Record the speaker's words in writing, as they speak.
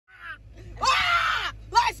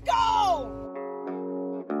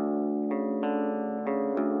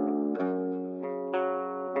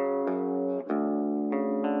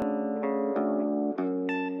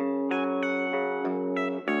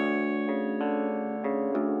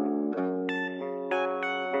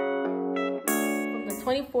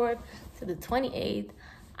24th to the 28th,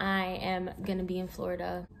 I am gonna be in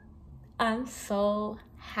Florida. I'm so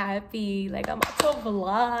happy. Like, I'm about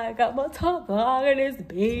to vlog in this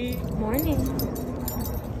big morning.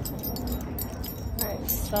 Alright,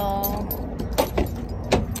 so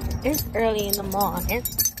it's early in the morning.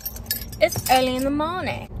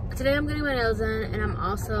 Today I'm getting my nails done, and I'm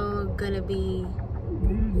also gonna be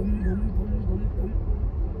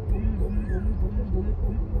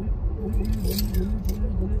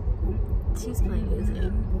she's playing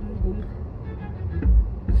music.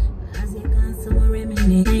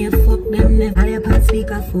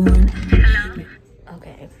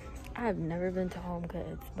 Okay, I've never been to Home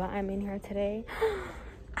Goods, but I'm in here today.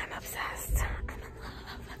 I'm obsessed. I'm in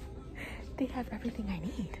love. They have everything I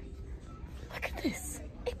need. Look at this.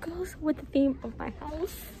 It goes with the theme of my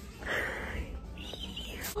house.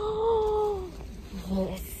 Oh,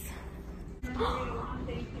 yes.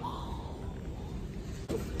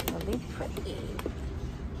 Really pretty.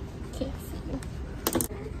 Can't see.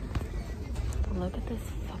 Look at this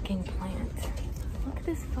fucking plant. Look at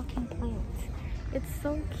this fucking plant. It's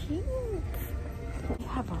so cute. They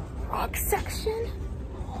have a rug section.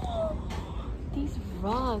 Oh, these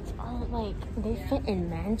rugs are like, they fit in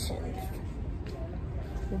mansions.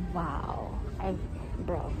 Wow.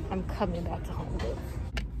 Bro, I'm coming back to Home Goods.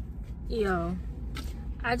 Yo,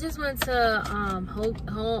 I just went to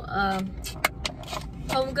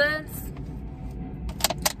Home Goods.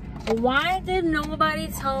 Why did nobody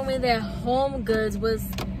tell me that Home Goods was...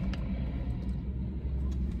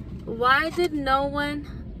 Why did no one...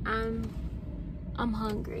 I'm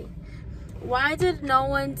hungry. Why did no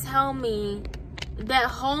one tell me that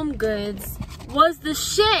Home Goods was the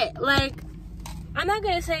shit? Like, I'm not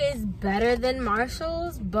gonna say it's better than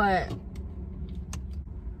Marshall's, but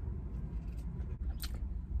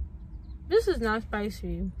this is not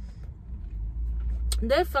spicy.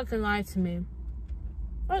 They fucking lied to me.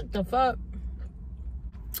 What the fuck?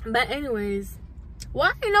 But anyways,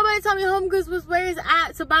 why didn't nobody tell me Home Goods was where it's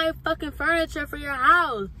at to buy fucking furniture for your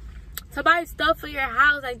house? To buy stuff for your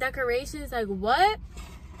house, like decorations, like what?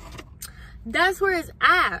 That's where it's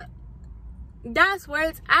at. That's where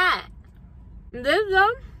it's at. This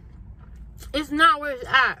though, it's not where it's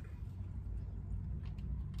at.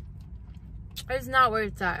 It's not where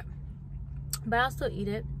it's at. But I'll still eat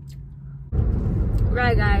it.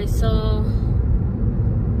 Right, guys, so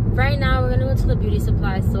right now we're gonna go to the beauty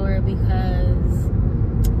supply store because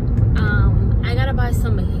I gotta buy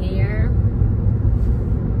some hair.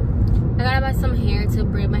 I gotta buy some hair to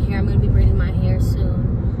braid my hair. I'm gonna be braiding my hair soon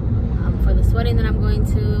for this wedding that I'm going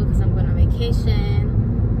to, because I'm going on vacation.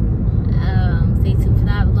 Stay tuned for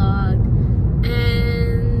that vlog.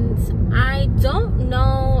 And I don't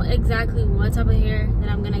know exactly what type of hair that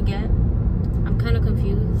I'm gonna get. I'm kind of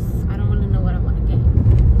confused. I don't really know what I want to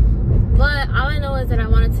get. But all I know is that I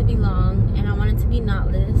want it to be long and I want it to be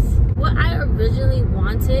knotless. What I originally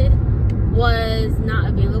wanted was not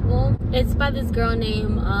available. It's by this girl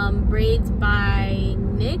named Braids by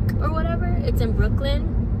Nick or whatever. It's in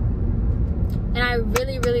Brooklyn. And I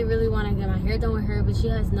really want to get my hair done with her, but she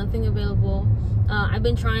has nothing available. I've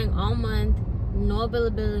been trying all month. No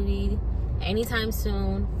availability anytime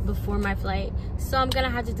soon before my flight. So I'm gonna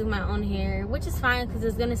have to do my own hair, which is fine because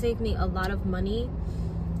it's gonna save me a lot of money.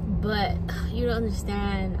 But you don't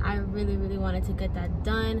understand, I really wanted to get that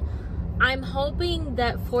done. I'm hoping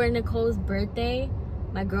that for Nicole's birthday,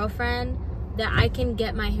 my girlfriend, that I can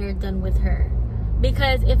get my hair done with her.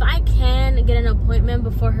 Because if I can get an appointment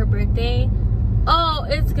before her birthday, oh,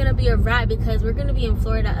 it's gonna be a wrap, because we're gonna be in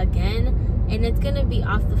Florida again and it's gonna be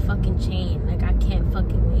off the fucking chain. Like, I can't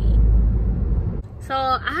fucking wait. So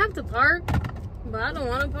I have to park, but I don't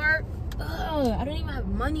want to park. Ugh, I don't even have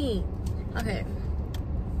money. Okay,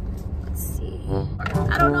 let's see.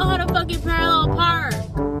 I don't know how to fucking parallel park.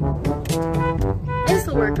 It's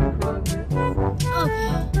a work in progress.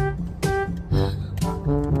 Okay.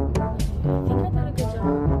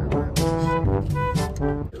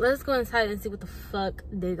 Let's go inside and see what the fuck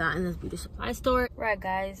they got in this beauty supply store. Right,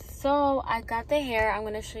 guys, so I got the hair. I'm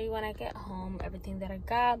gonna show you when I get home everything that I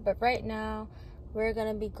got, but right now we're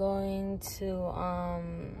gonna be going to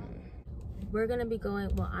I'm gonna be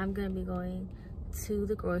going to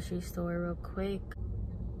the grocery store real quick.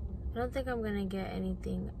 I don't think I'm gonna get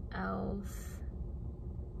anything else.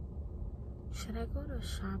 Should I go to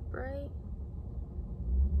ShopRite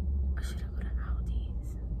or should I go to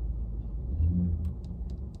Aldi's?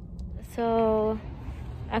 So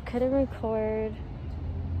I couldn't record.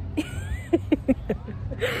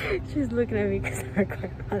 She's looking at me because I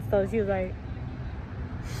recorded myself. She was like,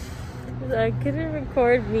 So I couldn't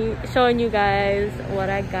record me showing you guys what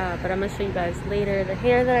I got, but I'm gonna show you guys later the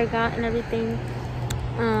hair that I got and everything.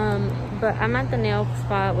 But I'm at the nail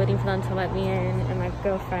spot waiting for them to let me in, and my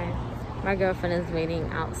girlfriend is waiting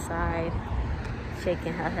outside,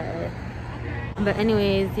 shaking her head. But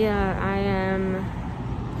anyways, yeah, I am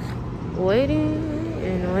waiting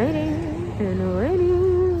and waiting and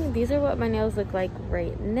waiting. These are what my nails look like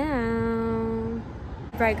right now.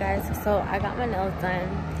 Right, guys, so I got my nails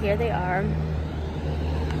done. Here they are.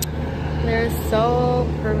 They're so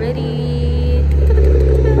pretty.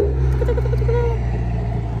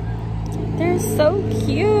 They're so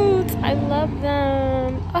cute. I love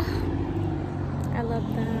them. Oh, I love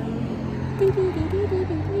them.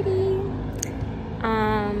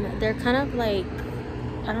 They're kind of like,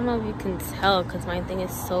 I don't know if you can tell because my thing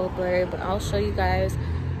is so blurry, but I'll show you guys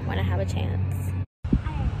when I have a chance.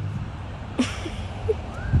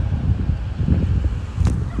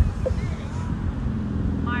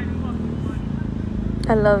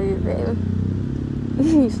 I love you, babe.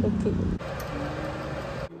 You're so cute.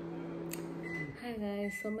 Hi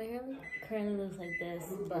guys, so my hair currently looks like this,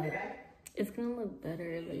 but it's gonna look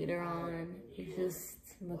better later on. It just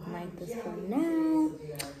looks like this for now.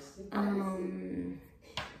 I'm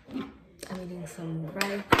eating some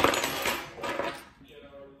rice.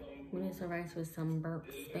 I'm eating some rice with some burnt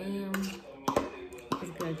spam.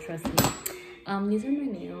 It's good, trust me. These are my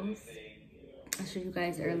nails. I showed you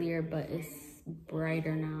guys earlier, but it's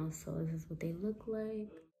brighter now, so this is what they look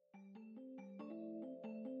like.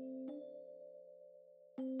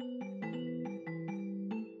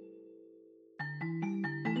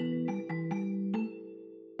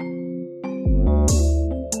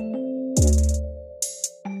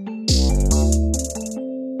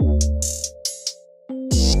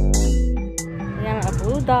 We got a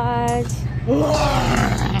blue Dodge.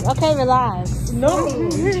 Okay, relax. No.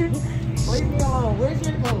 Leave me alone. Where's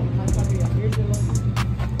your phone? Here's your phone.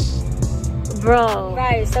 Bro.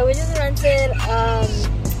 Right, so we just rented a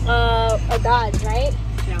Dodge, right?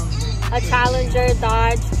 Challenger. A Challenger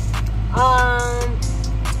Dodge.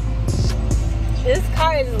 This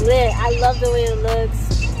car is lit. I love the way it looks.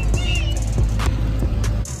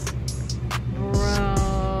 Bro.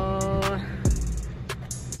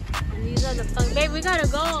 These are the fun. Babe, we gotta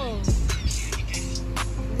go.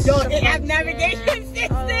 Yo, they have navigation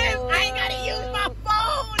system. I ain't gotta use my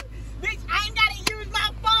phone. Bitch, I ain't gotta use my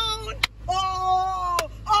phone.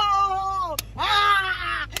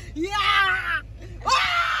 Yeah.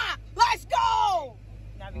 Let's go.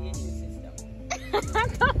 Navigation system.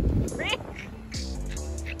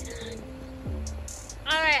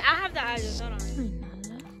 Alright, I have the address. Hold on.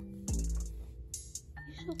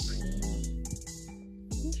 You're so pretty.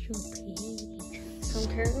 You're so pretty. So I'm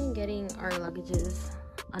currently getting our luggages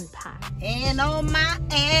unpacked. And on my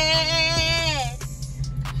ass.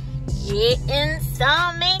 Getting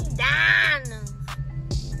some McDonald's.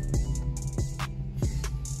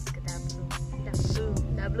 Look at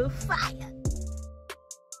that blue fire.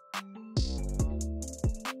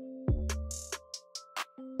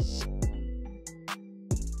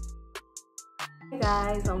 Hey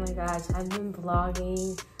guys, oh my gosh, I've been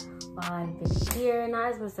vlogging while I've been here.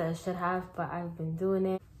 Not as much as I should have, but I've been doing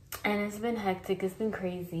it. And it's been hectic, it's been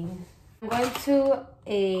crazy. I'm going to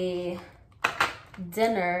a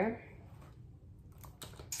dinner.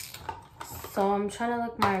 So I'm trying to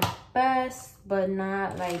look my best, but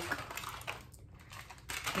not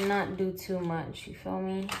do too much, you feel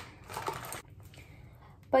me?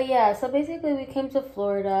 But yeah, so basically we came to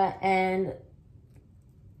Florida, and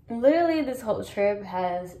literally this whole trip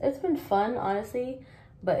it's been fun, honestly,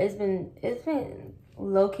 but it's been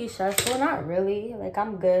low-key stressful. Not really, like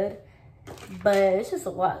I'm good, but it's just a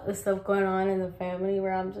lot of stuff going on in the family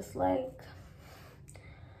where I'm just like,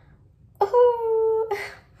 oh.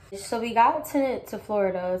 So we got to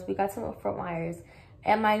Florida, we got to Fort Myers,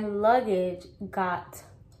 and my luggage got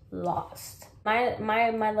lost. My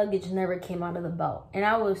luggage never came out of the belt, and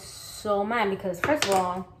I was so mad because, first of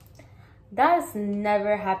all, that's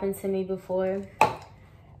never happened to me before,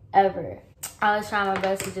 ever. I was trying my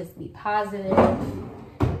best to just be positive,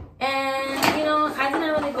 and you know, I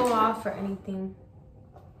didn't really go off for anything.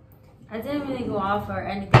 I didn't really go off or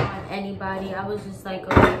anything on anybody. I was just like,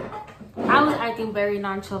 okay. I was acting very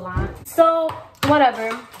nonchalant. So,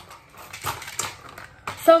 whatever.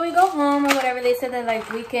 So we go home or whatever. They said that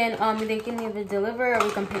like we can, they can either deliver or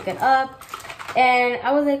we can pick it up. And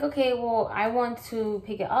I was like, okay, well, I want to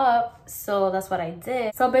pick it up. So that's what I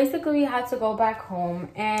did. So basically we had to go back home.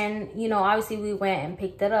 And, you know, obviously we went and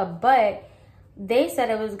picked it up. But they said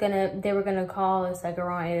they were gonna call us like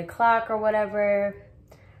around 8 o'clock or whatever.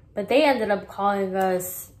 But they ended up calling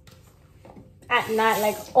us at night,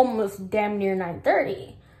 like almost damn near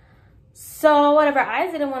 9:30. So whatever, I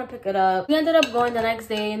didn't want to pick it up. We ended up going the next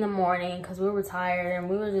day in the morning because we were tired and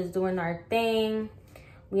we were just doing our thing.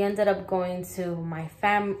 We ended up going to my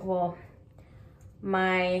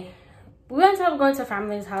we ended up going to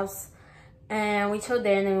family's house and we chilled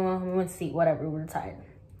there, and then we went to sleep, whatever, we were tired.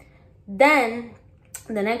 Then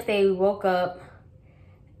the next day we woke up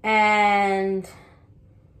and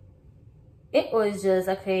it was just,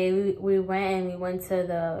 okay, we went to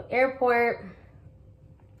the airport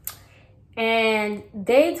and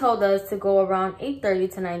they told us to go around 8:30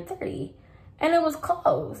 to 9:30 and it was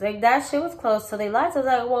closed. Like, that shit was closed. So they lied to us,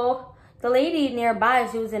 like, well, the lady nearby,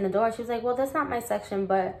 she was in the door. She was like, well, that's not my section,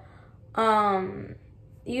 but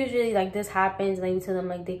usually like this happens. Like, we tell them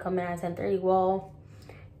like they come in at 10:30. Well,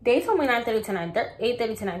 they told me 8:30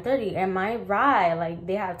 to 9:30, and my ride, like,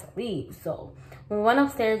 they had to leave. So we went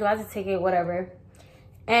upstairs, got the ticket, whatever.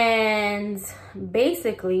 And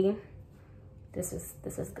basically, this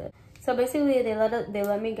is good. So basically, they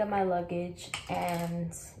let me get my luggage,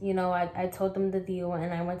 and you know, I told them the deal,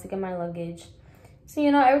 and I went to get my luggage. So,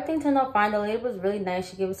 you know, everything turned out fine. The lady was really nice.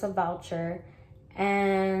 She gave us a voucher,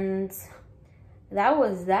 and that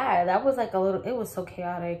was that. That was like a little, it was so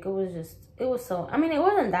chaotic. It was so, I mean, it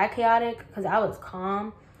wasn't that chaotic because I was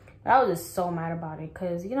calm, but I was just so mad about it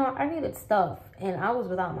because, you know, I needed stuff and I was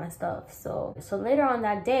without my stuff. So later on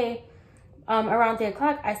that day, around 3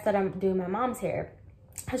 o'clock, I started doing my mom's hair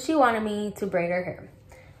because she wanted me to braid her hair.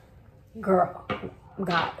 Girl,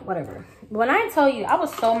 God, whatever. When I tell you, I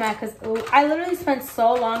was so mad because I literally spent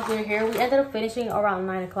so long doing hair. We ended up finishing around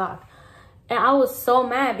 9 o'clock. And I was so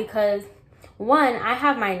mad because, one, I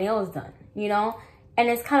have my nails done, you know? And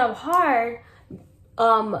it's kind of hard.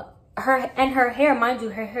 Her hair, mind you,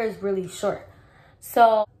 her hair is really short.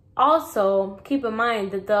 So also keep in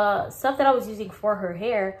mind that the stuff that I was using for her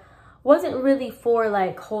hair wasn't really for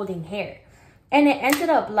like holding hair. And it ended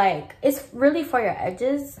up like, it's really for your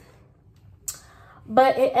edges.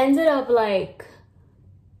 But it ended up like,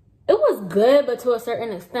 it was good, but to a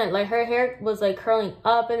certain extent. Like, her hair was like curling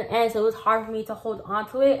up in the end, so it was hard for me to hold on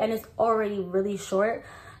to it, and it's already really short.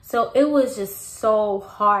 So it was just so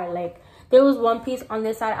hard. Like, there was one piece on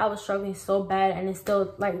this side I was struggling so bad, and it's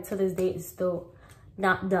still, like, to this day, it's still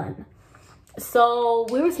not done. So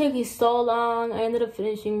we were taking so long. I ended up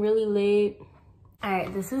finishing really late. All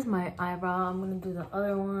right, this is my eyebrow. I'm gonna do the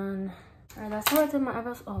other one. All right, that's how I did my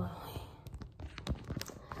eyebrows. Oh,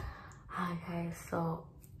 hi guys, so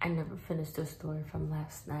I never finished the story from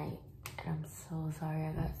last night, and I'm so sorry.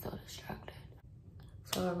 I got so distracted.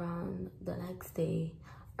 So around the next day,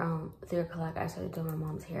 around 3 o'clock, I started doing my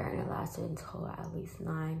mom's hair, and it lasted until at least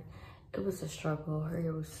 9. It was a struggle. Her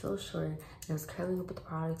hair was so short, and it was curling up with the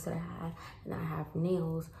products that I had, and I have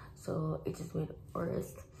nails, so it just made it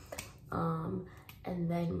worse. And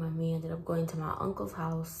then when we ended up going to my uncle's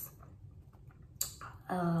house,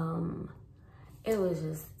 it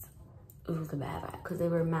was a bad vibe because they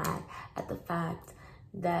were mad at the fact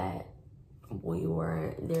that we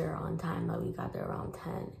weren't there on time. Like, we got there around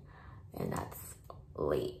 10, and that's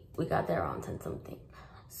late. We got there around 10 something.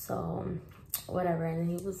 So whatever.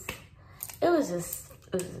 And it was just,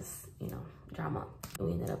 you know, drama.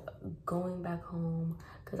 We ended up going back home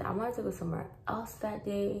because I wanted to go somewhere else that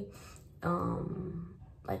day,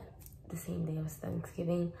 like the same day as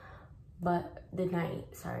Thanksgiving, but the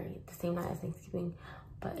same night as Thanksgiving.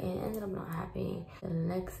 But it ended up not happening. The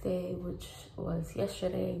next day, which was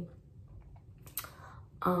yesterday,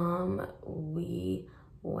 we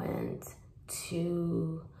were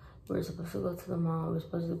supposed to go to the mall. We were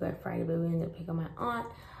supposed to do Black Friday, but we ended up picking up my aunt.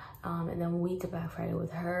 And then we did Black Friday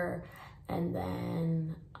with her. And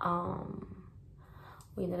then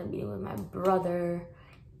we ended up meeting with my brother.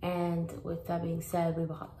 And with that being said, we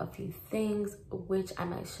bought a few things, which I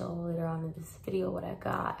might show later on in this video what I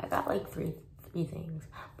got. I got like three things,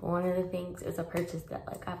 but one of the things is a purchase that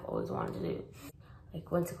like I've always wanted to do. Like,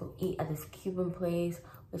 went to go eat at this Cuban place,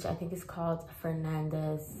 which I think is called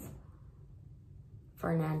Fernandez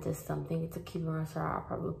something. It's a Cuban restaurant. I'll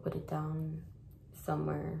probably put it down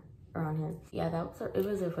somewhere around here. Yeah, it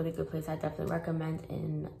was a really good place. I definitely recommend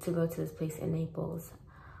to go to this place in Naples.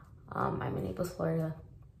 I'm in Naples, Florida.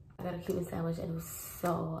 I got a Cuban sandwich and it was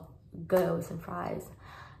so good with some fries.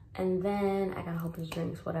 And then I got a whole bunch of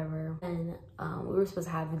drinks, whatever. And we were supposed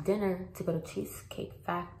to have dinner to go to Cheesecake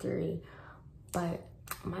Factory, but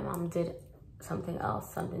my mom did something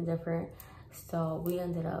else, something different. So we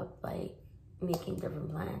ended up like making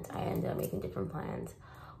different plans. I ended up making different plans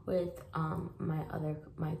with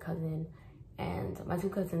my cousin and my 2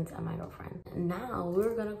 cousins and my girlfriend. Now we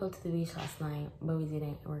were gonna go to the beach last night, but we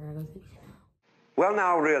didn't. We're gonna go to the beach now. Well,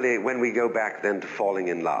 now, really, when we go back then to falling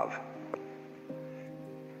in love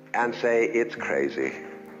and say it's crazy,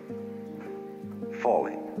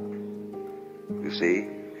 falling. You see,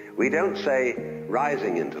 we don't say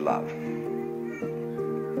rising into love.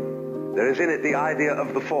 There is in it the idea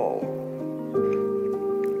of the fall,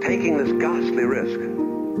 taking this ghastly risk,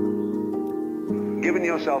 giving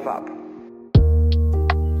yourself up.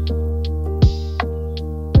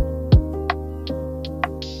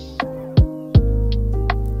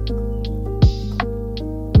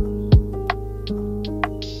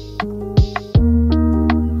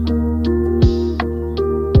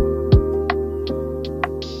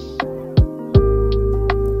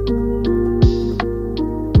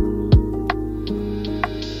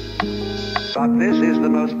 But this is the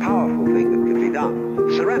most powerful thing that can be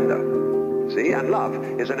done. Surrender. See, and love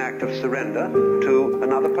is an act of surrender to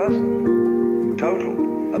another person.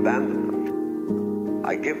 Total abandonment.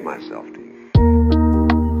 I give myself to you.